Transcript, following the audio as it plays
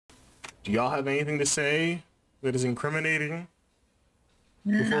Do y'all have anything to say that is incriminating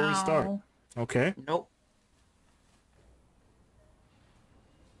before we start? Okay. Nope.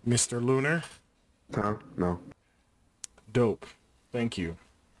 Mr. Lunar? Huh? No. Dope. Thank you.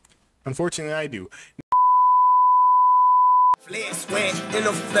 Unfortunately, I do. Flesh, sweat in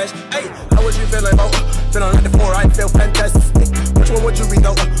the flesh. Hey, how would you feeling, bro? Feeling like the 4, I feel fantastic. Which one would you be,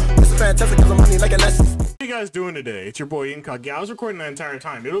 though? It's fantastic because I'm money like a lesson. What are you guys doing today? It's your boy IncogM. Yeah, I was recording the entire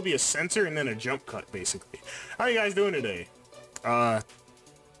time. It'll be a censor and then a jump cut, basically. How are you guys doing today?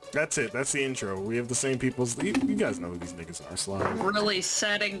 That's it. That's the intro. We have the same people's... You guys know who these niggas are, Slump. Really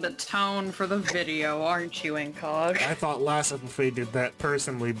setting the tone for the video, aren't you, Incog? I thought last FFA did that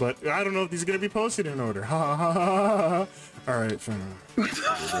personally, but I don't know if these are going to be posted in order. Ha ha ha ha. Alright, fine.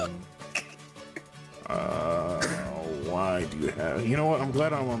 Why do you have... You know what? I'm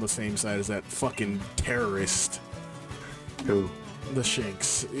glad I'm on the same side as that fucking terrorist. Who? The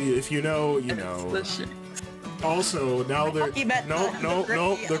Shanks. If you know, you know. The shit. Also, now they're... No,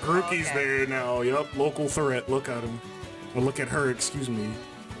 the Grookey's okay. there now. Yup, local threat. Look at him. Well, look at her, excuse me.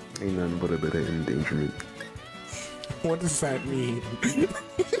 Ain't nothing but a bit of endangerment. What does that mean?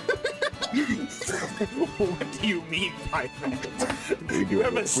 What do you mean by that? You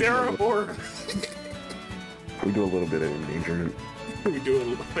have a Sarah or... We do a little bit of endangerment. We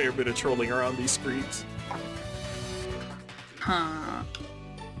do a fair bit of trolling around these streets. Huh.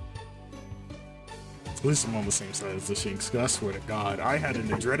 At least I'm on the same side as the Shinx. I swear to God, I had an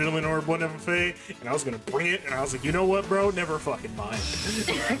adrenaline orb one FFA, and I was gonna bring it, and I was like, you know what, bro? Never fucking mind.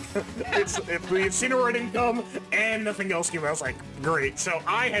 If we had seen a red income and nothing else came out, I was like, great. So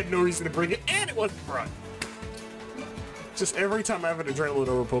I had no reason to bring it, and it wasn't brought. Just every time I have an adrenaline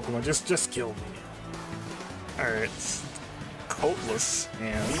orb Pokemon, just kill me. Alright. Coatless,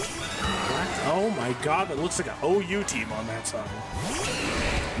 and... Oh my God, that looks like an OU team on that side.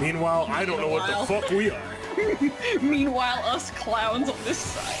 Meanwhile, I don't know what the fuck we are. Meanwhile, us clowns on this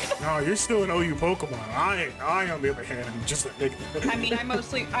side. No, you're still an OU Pokemon. I on the other hand, am just a nigga. I mean, I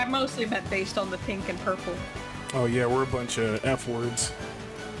mostly meant based on the pink and purple. Oh yeah, we're a bunch of F words.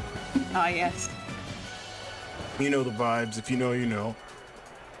 Ah, yes. You know the vibes. If you know, you know.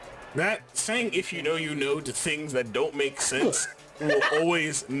 That saying "if you know" to things that don't make sense will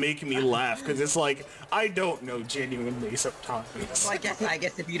always make me laugh, because it's like, I don't know genuinely sometimes. Well, I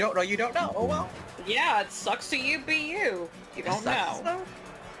guess if you don't know, you don't know. Oh well. Yeah, it sucks to you be you. You don't know.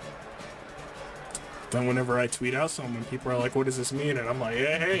 Then whenever I tweet out something, people are like, what does this mean? And I'm like,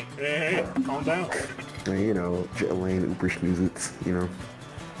 hey, calm down. And, you know, Lane Uber Schmoozits, you know.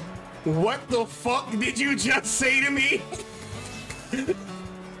 What the fuck did you just say to me?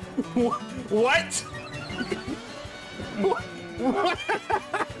 What? What?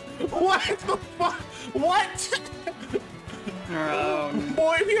 What the fuck? What?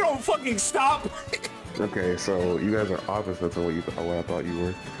 Boy, if you don't fucking stop. Okay, so you guys are opposites of what I thought you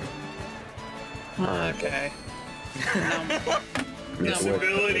were. Okay.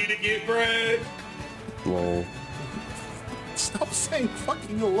 Disability to get bread. Lol. Stop saying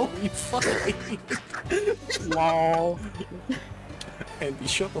fucking lol, you fucking. Lol. Andy,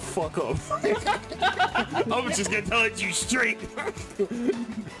 shut the fuck up. I'm just gonna tell it to you straight.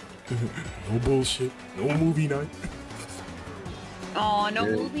 No bullshit. No movie night. Oh, no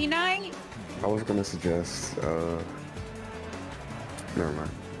movie night? I was gonna suggest, never mind.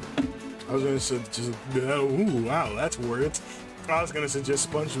 I was gonna suggest, ooh, wow, that's words. I was gonna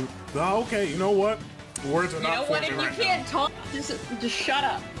suggest SpongeBob. Oh, okay, you know what? Words are not. You know what? If you can't talk, just shut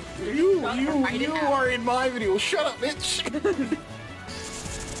up. You are in my video. Shut up, bitch.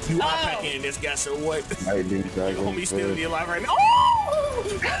 You are packing this guy, so what? I do. Homie still be alive right now. Oh!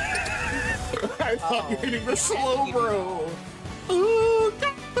 I thought you were hitting the slow, bro. Ooh,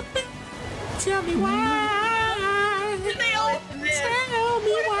 tell me why. Tell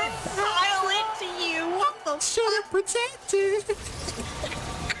me why. Silent to you. Should have protected.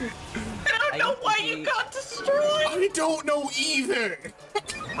 I don't know why you got destroyed. I don't know either.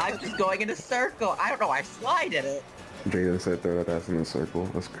 I'm just going in a circle. I don't know. I slide in it. Jada said throw that ass in a circle.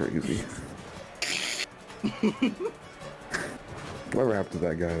 That's crazy. Whatever happened to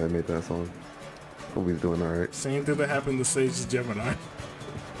that guy that made that song? Hope he's doing alright. Same thing that happened to Sage's Gemini.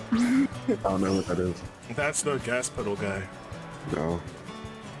 I don't know what that is. That's the gas pedal guy. No.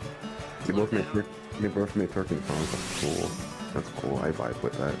 They both made twerking songs. That's cool. That's cool. I vibe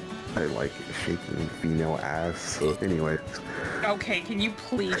with that. I like shaking female ass. Anyway. Okay, can you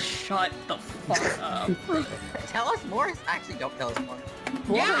please shut the fuck up? Tell us more. Actually, don't tell us more.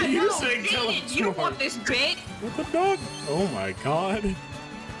 What yeah, are you no, saying? Tell us you more. want this bit? What the dog? Oh my God.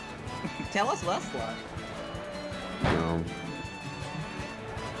 Tell us less, love.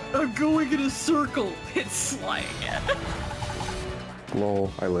 I'm going in a circle. It's Sly again.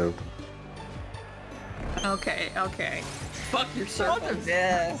 Lol, I lived. Okay. Fuck your What circle. is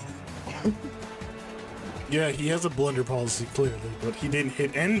this? Yeah, he has a blunder policy clearly, but he didn't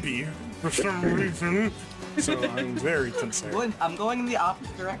hit NB for some reason. So I'm very concerned. I'm going in the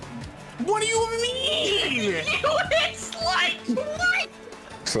opposite direction. What do you mean? It's like what?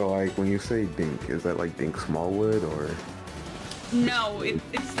 So like when you say Dink, is that like Dink Smallwood or No,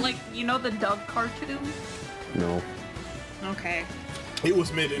 it's like, you know the Doug cartoon? no? Okay. It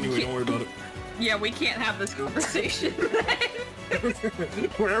was mid anyway, don't worry about it. Yeah, we can't have this conversation.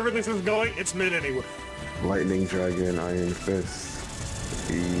 Wherever this is going, it's mid anyway. Lightning Dragon, Iron Fist.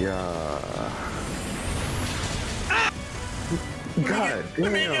 Yeah. God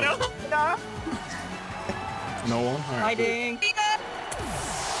damn. No one? Alright, Hiding.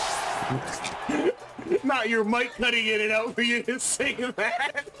 not your mic cutting in and out for you to say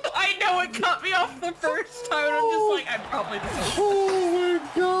that. I know it cut me off the first time, and I'm just like, I'm probably the Oh my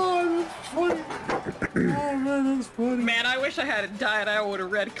god, that's funny. Oh man, that's funny. Man, I wish I hadn't died. I would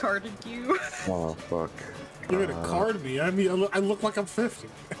have red carded you. Oh fuck. You're gonna card me. I mean, I look like I'm 50.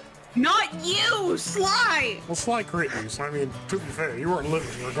 Not you, Sly! Well, Sly crit you, so I mean, to be fair, you weren't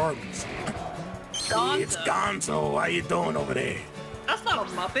living regardless. Gonzo. It's Gonzo. How you doing over there? That's not a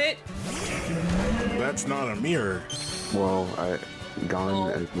Muppet. That's not a mirror. Well, Gone Well,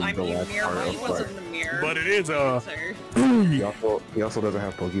 is I the mean, last mirror, part but he of wasn't in the mirror. But it is a... Sir. He also doesn't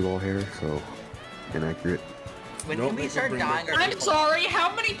have Pokeball hair, so inaccurate. When Nope, can we they start bring dying? back- Or I'm people- sorry,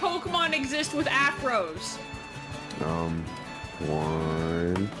 how many Pokemon exist with afros?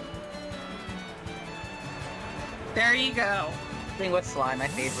 One. There you go. Thing with Slime, my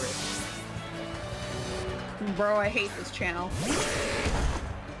favorite. Bro, I hate this channel.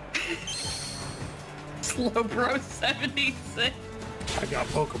 Slowbro 76. I got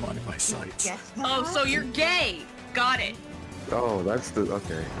Pokemon in my sights. Oh, so you're gay. Got it. Oh, that's the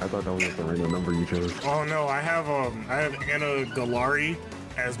okay. I thought that was the random number you chose. Oh no, I have Anna Galari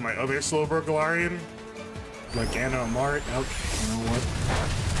as my other Slowbro Galarian. Like Anna Amart. Okay, you know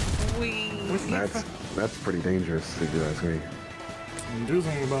what? We. That's pretty dangerous if you ask me. Do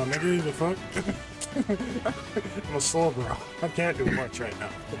something about it, nigga. The fuck? I'm a Slowbro. I can't do much right now.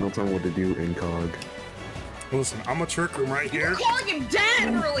 Don't tell me what to do, Incog. Listen, I'm a trick room right You here. were calling him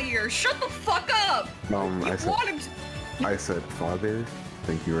dad earlier. Shut the fuck up. I said father.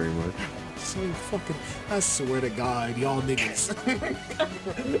 Thank you very much. So fucking, I swear to God, y'all niggas.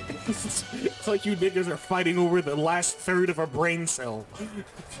 It's like you niggas are fighting over the last third of a brain cell.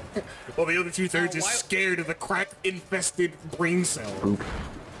 Well, the other 2/3 is why- scared of the crack-infested brain cell. Oop.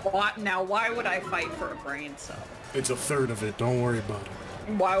 Now, why would I fight for a brain cell? It's a third of it, don't worry about it.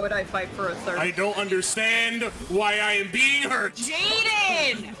 Why would I fight for a third? I don't understand why I am being hurt.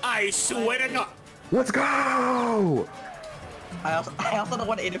 Jaden! I swear to God. Let's go! I also don't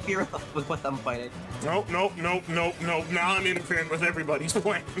want to interfere with what I'm fighting. Nope. Now I'm interfering with everybody's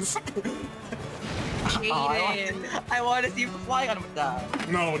plans. Jaden. I want to see if the flying on him die.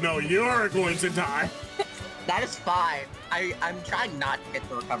 No, you're going to die. That is fine. I'm trying not to hit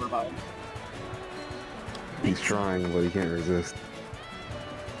the recover button. He's trying, but he can't resist.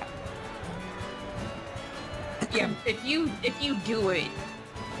 Yeah, if you do it.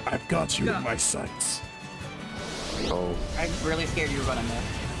 I've got you Go. in my sights. Oh, I'm really scared you were gonna miss.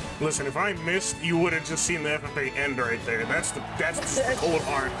 Listen, if I missed, you would have just seen the FFA end right there. That's the cold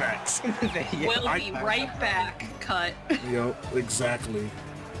hard facts. We'll be right back. Cut. Yep, exactly.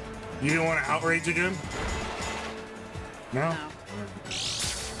 You didn't want to outrage again? No? No.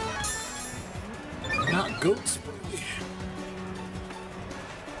 Not goat spray.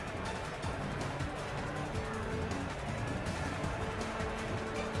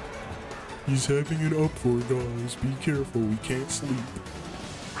 He's having it up for guys. Be careful, we can't sleep.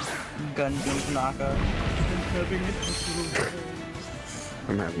 Gun Tanaka.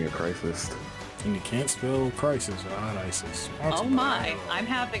 I'm having a crisis. And you can't spell crisis without ISIS. Oh my, I'm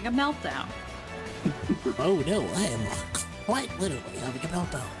having a meltdown. Oh no, I am quite literally having a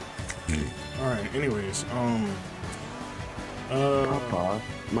meltdown. Alright, anyways, Papa,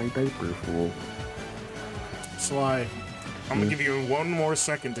 my diaper full. Sly, I'm gonna give you one more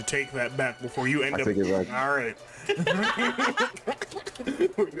second to take that back before you end I up. take it back. Alright.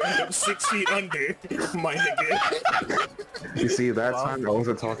 We're gonna end up 6 feet under, my nigga. You see, that time I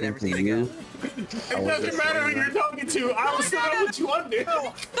wasn't talking Never to seen you. again. It doesn't matter who you're talking to, I will still put you under. There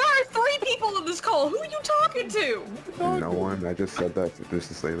are 3 people in this call. Who are you talking to? No one. I just said that just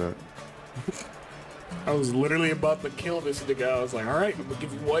to say that. I was literally about to kill this nigga. I was like, alright, I'm gonna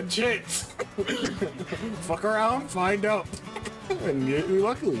give you one chance. Fuck around, find out. And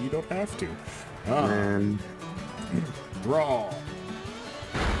luckily, you don't have to. Man. Raw.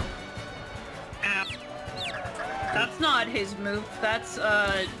 That's not his move. That's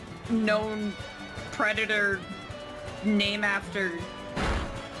a known predator name after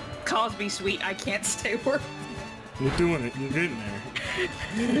Cosby Sweet. I can't say word. You're doing it. You're getting there.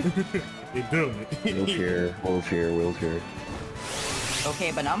 You're doing it. Wheelchair.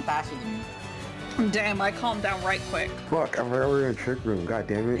 Okay, but I'm faster than you. Damn, I calmed down right quick. Fuck, I forgot we were in a trick room. God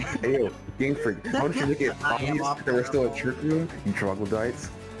damn it. Hey, yo, gang freak. Don't you look at obvious that we're still in a trick room? You troglodytes.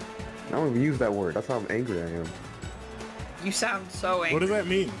 I don't even use that word. That's how angry I am. You sound so angry. What does that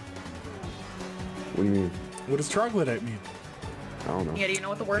mean? What do you mean? What does troglodyte mean? I don't know. Yeah, do you know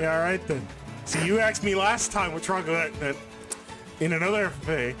what the word? Yeah, alright then. See, you asked me last time what troglodyte in another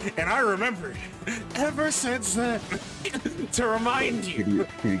FFA, and I remembered ever since then to remind you.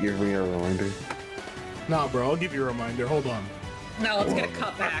 Can you give me a reminder? Nah, bro, I'll give you a reminder. Hold on. No, let's get a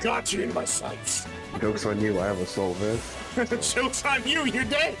cut back. Got you in my sights. Joke's on you, I have a soul vest. Joke's on you, you're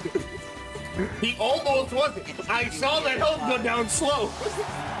dead. He almost wasn't. I saw that health go down slow.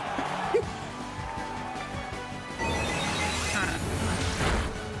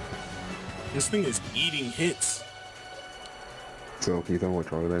 This thing is eating hits. So, can you tell me what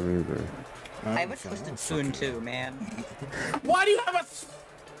troglodyte means? Or? I have a twisted spoon too, man. Why do you have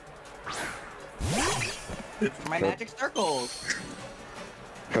My magic circles.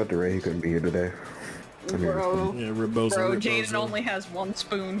 Shout out to Ray, he couldn't be here today. Bro, Yeah, Rebozo. bro, Jaden only has one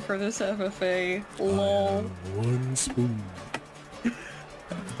spoon for this FFA. Lol. One spoon.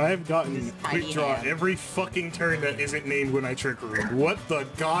 I have gotten quick draw every fucking turn that isn't named when I trick room. What the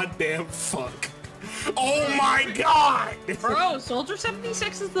goddamn fuck? Oh my god! Bro, Soldier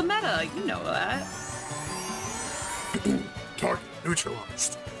 76 is the meta. You know that. Target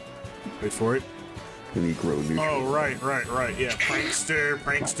neutralized. Wait for it. Negro neutral. Oh, right. Yeah,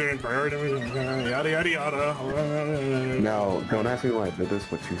 prankster, and priority, yada yada yada. Now, don't ask me why I did this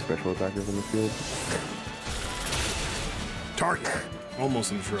with 2 special attackers in the field. Target.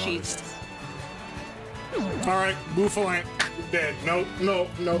 Almost neutralized. Jesus. Alright, Buffalant. Dead. No,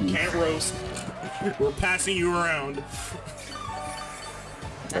 can't roast. We're passing you around.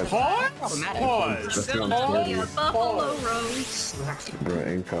 Pause? That's what I'm Buffalo scared Rose. Bro,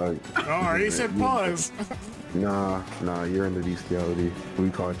 Incog. Oh, I already said pause. Nah, you're in the bestiality. We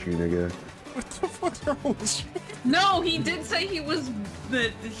caught you, nigga. What the fuck's wrong with you? No, he did say he was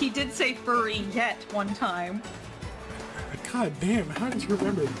he did say furry yet one time. God damn, how did you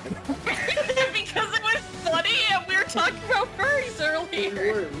remember that? Because it was funny and we were talking about furries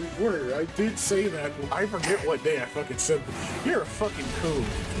earlier. We were. I did say that. I forget what day I fucking said that. You're a fucking cool.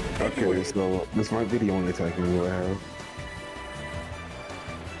 Okay, so this might be the only attacking move I have.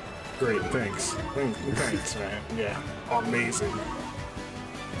 Great, thanks. Thanks, man. Yeah, amazing.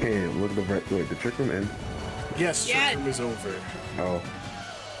 Hey, look at the wait, the trick room in? Yes, Yeah. trick room is over. Oh.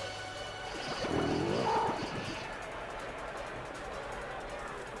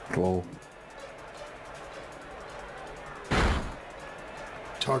 Lol.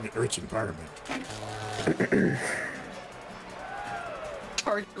 Target rich environment.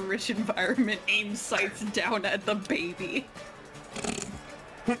 Target rich environment, aim sights down at the baby.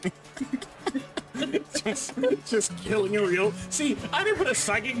 just killing a real. See, I didn't put a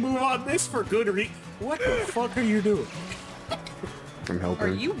psychic move on this for good reason. What the fuck are you doing? I'm helping.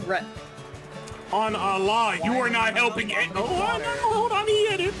 Are you On Allah, you are not helping it. Oh, no, hold on, he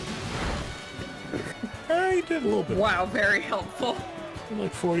hit it. He did a little bit. Wow, very helpful.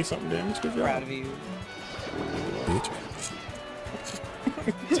 Like 40 something damage. Good job. Proud of you. Bitch.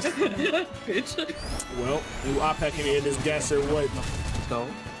 Bitch. Well, you are packing in this gas or what? Let's go.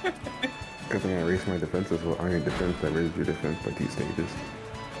 Good thing I raised my defenses with iron defense. I raised your defense by 2 stages.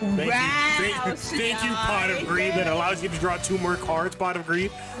 Thank you, Pot of Greed, that allows you to draw 2 more cards, Pot of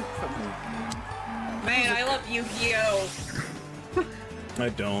Greed. Man, I love Yu-Gi-Oh! I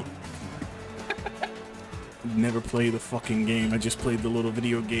don't. Never play the fucking game. I just played the little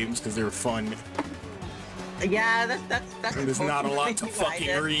video games because they were fun. Yeah, that's. And there's not a lot to I fucking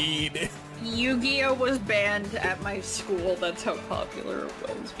did. read. Yu-Gi-Oh was banned at my school. That's how popular it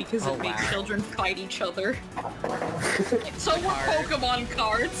was because it made children fight each other. So were Pokemon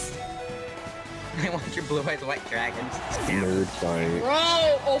cards. I want your blue-eyed white dragons. Nerd fight.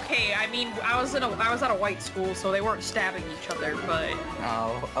 Bro, okay. I mean, I was at a white school, so they weren't stabbing each other, but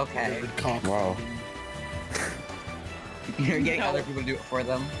Oh, okay. Wow. You're getting No. other people to do it for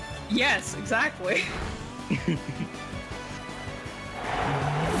them. yes, exactly.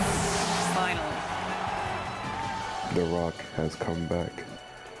 Finally. The Rock has come back.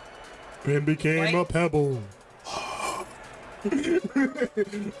 And became a pebble.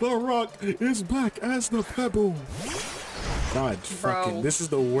 The Rock is back as the pebble. God, fucking, this is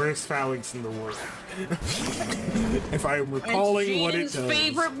the worst phalanx in the world. If I'm recalling what it It's does.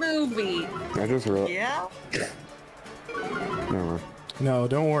 favorite movie. I just realized. Yeah? Never mind. No,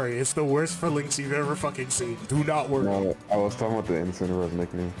 don't worry. It's the worst phalanx you've ever fucking seen. Do not worry. No, I was talking about the Incineroar's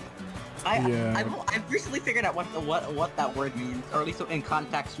nickname. I've recently figured out what that word means, or at least in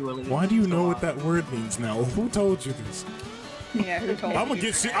contextually. Why do you know what that word means now? Who told you this? Yeah, who told I'm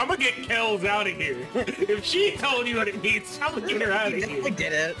you? gonna get Kells out of here. If she told you what it means, I'm gonna get her out of here. I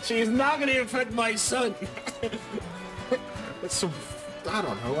did it. She's not gonna infect my son. That's some. I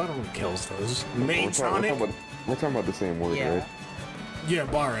don't know. I don't know what Kells does. Main Sonic. We're talking about the same word, Yeah. right? Yeah,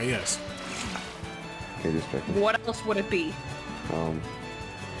 Bara. Yes. Okay, just checking. What else would it be?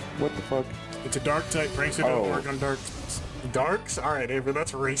 What the fuck? It's a dark type. Pranks it don't work on darks. Darks? All right, Avery.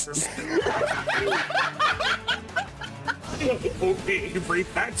 That's racist. Okay, Avery.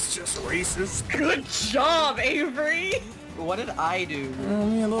 That's just racist. Good job, Avery! What did I do? A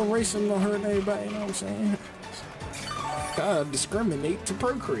little racism don't hurt anybody. You know what I'm saying? Gotta discriminate to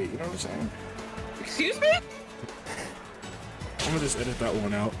procreate. You know what I'm saying? Excuse me? I'm gonna just edit that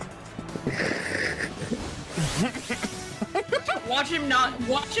one out. Watch him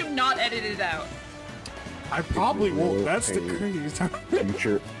not edit it out. I probably won't. That's the crazy.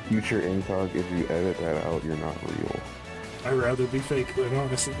 Future Incog, if you edit that out, you're not real. I'd rather be fake than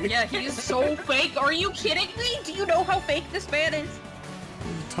honestly. Yeah, he's so fake. Are you kidding me? Do you know how fake this man is? What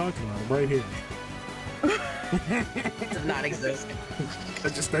are you talking about? I'm right here. Does not exist. I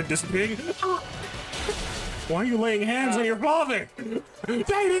just start disappearing. Why are you laying hands on your father? They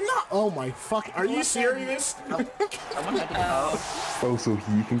did not. Oh my fuck. Are you serious? Someone had to know. Oh, so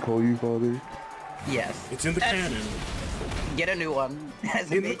he can call you father? Yes. It's in the canon. Get a new one.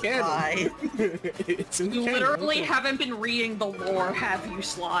 As In the canon. It's in the You canon. literally Okay. haven't been reading the lore, have you,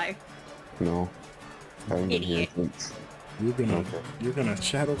 Sly? No. I haven't been here Idiot. since. You're gonna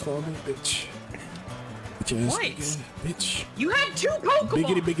shadow claw me, bitch. Bitch ass What? nigga, bitch. You had 2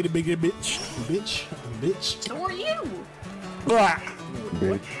 Pokemon! Biggity, bitch. Bitch. So are you! Blah.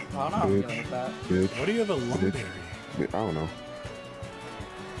 Bitch. I don't know how I'm feeling with that. Bitch. What do you have a lumberry? I don't know.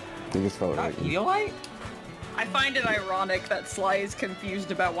 It just felt right. Eolite? I find it ironic that Sly is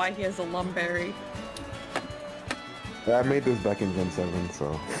confused about why he has a Lumberry. I made this back in Gen 7,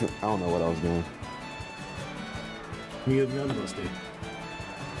 so I don't know what I was doing. Me and none of us did.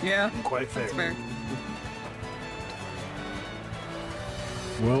 Yeah, Quite fair. that's fair.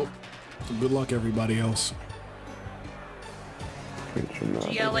 Well, good luck everybody else.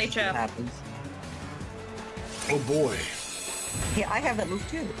 GLHF. Happens. Oh boy. Yeah, I have that move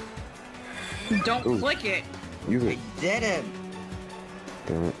too. Don't Ooh. click it. Use I it. didn't.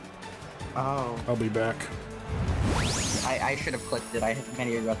 Damn it. Oh. I'll be back. I should have clicked it. I have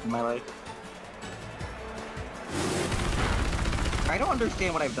many regrets in my life. I don't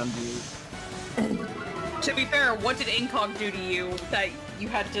understand what I've done to you. To be fair, what did Incog do to you that you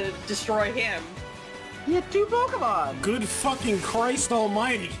had to destroy him? He had 2 Pokemon! Good fucking Christ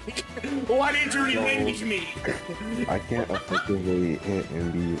almighty. Why didn't you revenge me? I can't effectively hit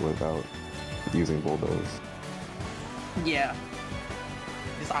MB without using Bulldoze. Yeah.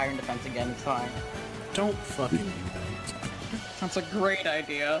 Just Iron Defense again, it's fine. Don't fucking do that. That's a great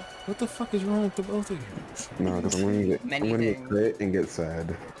idea. What the fuck is wrong with the both of you? No, because I'm Many gonna get things. crit and get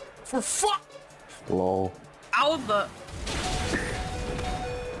sad. For fuck! Lol. How the...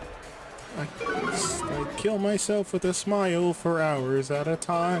 I kill myself with a smile for hours at a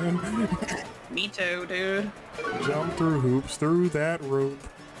time. Me too, dude. Jump through hoops through that rope.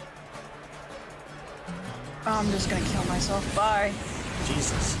 I'm just gonna kill myself. Bye.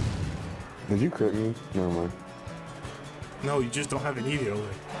 Jesus. Did you crit me? Never mind. No, you just don't have an Eevee.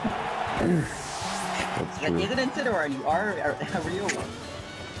 That's That true. is an Incineroar, you are a Riolu.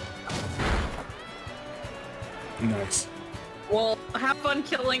 Nice. Well, have fun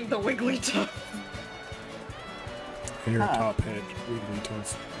killing the Wigglytuff. Hair, top head, wiggly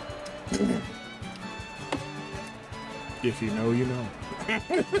toes. If you know, you know.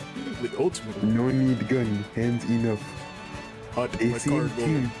 The ultimate No need gun, hands enough. hot ACM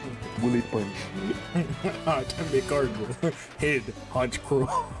team, bullet punch. hot McCardinal. Head hunch crow.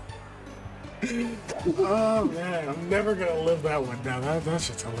 Oh man, I'm never gonna live that one down. That's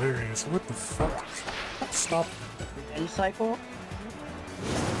just hilarious. What the fuck? Stop. End cycle?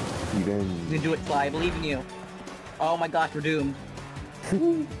 You then. You can do it, Sly, I believe in you. Oh my gosh, we're doomed.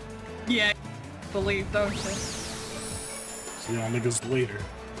 Yeah, believe, don't you? See y'all niggas later.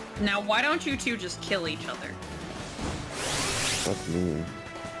 Now, why don't you two just kill each other? That's mean.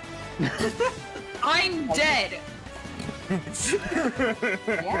 I'm dead.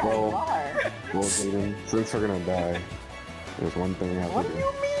 Yeah, Well, you are. Well, Zayden, since we're gonna die, there's one thing I have What to do do.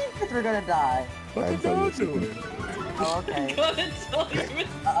 you mean that we're gonna die? What I the tell you dog a secret. doing? Oh, okay. Gonna tell you.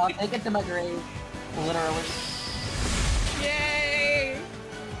 I'll take it to my grave. Literally. Yay!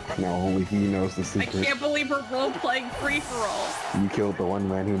 Now only he knows the I secret. can't believe we're role playing free for all. You killed the one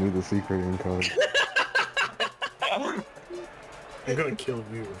man who knew the secret in code. I'm gonna kill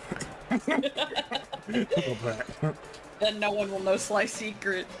you. Go back. Then no one will know Sly's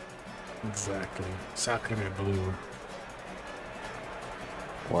secret. Exactly. Sakura Blue.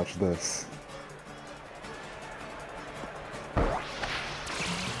 Watch this.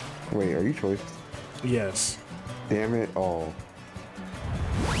 Wait, are you choiced? Yes. Damn it all.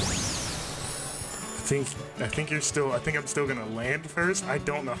 I think I'm still gonna land first. I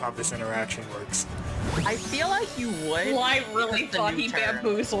don't know how this interaction works. I feel like you would. Sly really That's the thought new he term.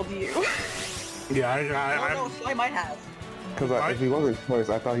 bamboozled you. Yeah, No, Sly might have. Because if he wasn't choiced,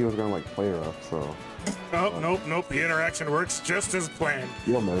 I thought he was gonna like play rough, so. Oh, nope. The interaction works just as planned.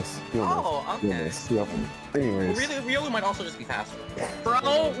 You'll miss. You'll miss. Oh, You'll okay. miss. Yep. Anyways. Riolu might also just be faster.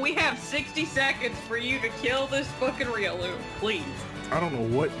 Bro, we have 60 seconds for you to kill this fucking Riolu. Please. I don't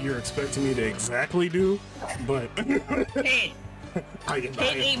know what you're expecting me to exactly do, but Hit. Hit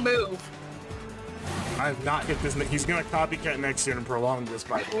a move. I have not hit this. He's gonna copycat next year and prolong this,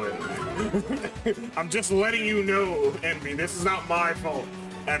 by the way. I'm just letting you know, Envy. This is not my fault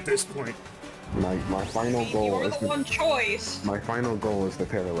at this point. My final goal You're is the one choice. my final goal is to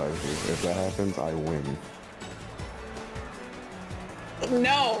paralyze you. If that happens, I win.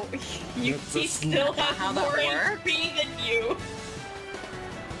 No, he That's still how has that more works? HP than you.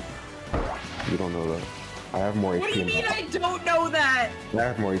 You don't know that. I have more What HP do you in mean my I don't know that? I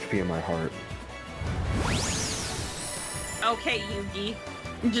have more HP in my heart. Okay, Yugi.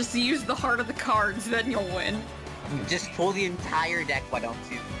 Just use the heart of the cards, then you'll win. Just pull the entire deck, why don't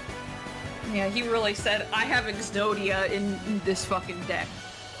you? Yeah, he really said, I have Exodia in this fucking deck.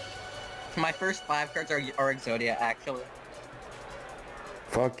 My first 5 cards are Exodia, actually.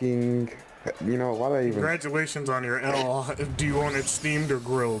 Fucking... You know, why did I even... Congratulations on your L. Do you want it steamed or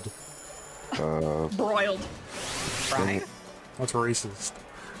grilled? Broiled. Right? That's racist.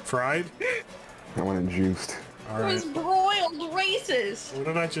 Fried? I want it juiced. It Alright. was broiled racist. What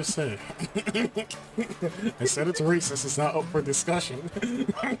did I just say? I said it's racist, it's not up for discussion.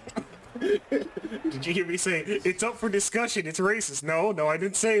 Did you hear me say, it's up for discussion, it's racist? No, I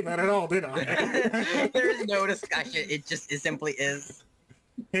didn't say that at all, did I? There's no discussion, it simply is.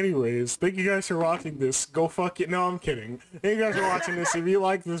 Anyways, thank you guys for watching this. Go fuck it. No, I'm kidding. Thank you guys for watching this. If you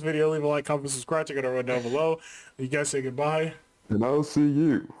like this video, leave a like, comment, subscribe. Check it out right down below. You guys say goodbye. And I'll see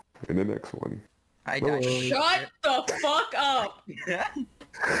you in the next one. I died. Shut the fuck up!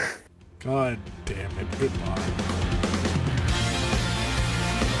 God damn it. Goodbye.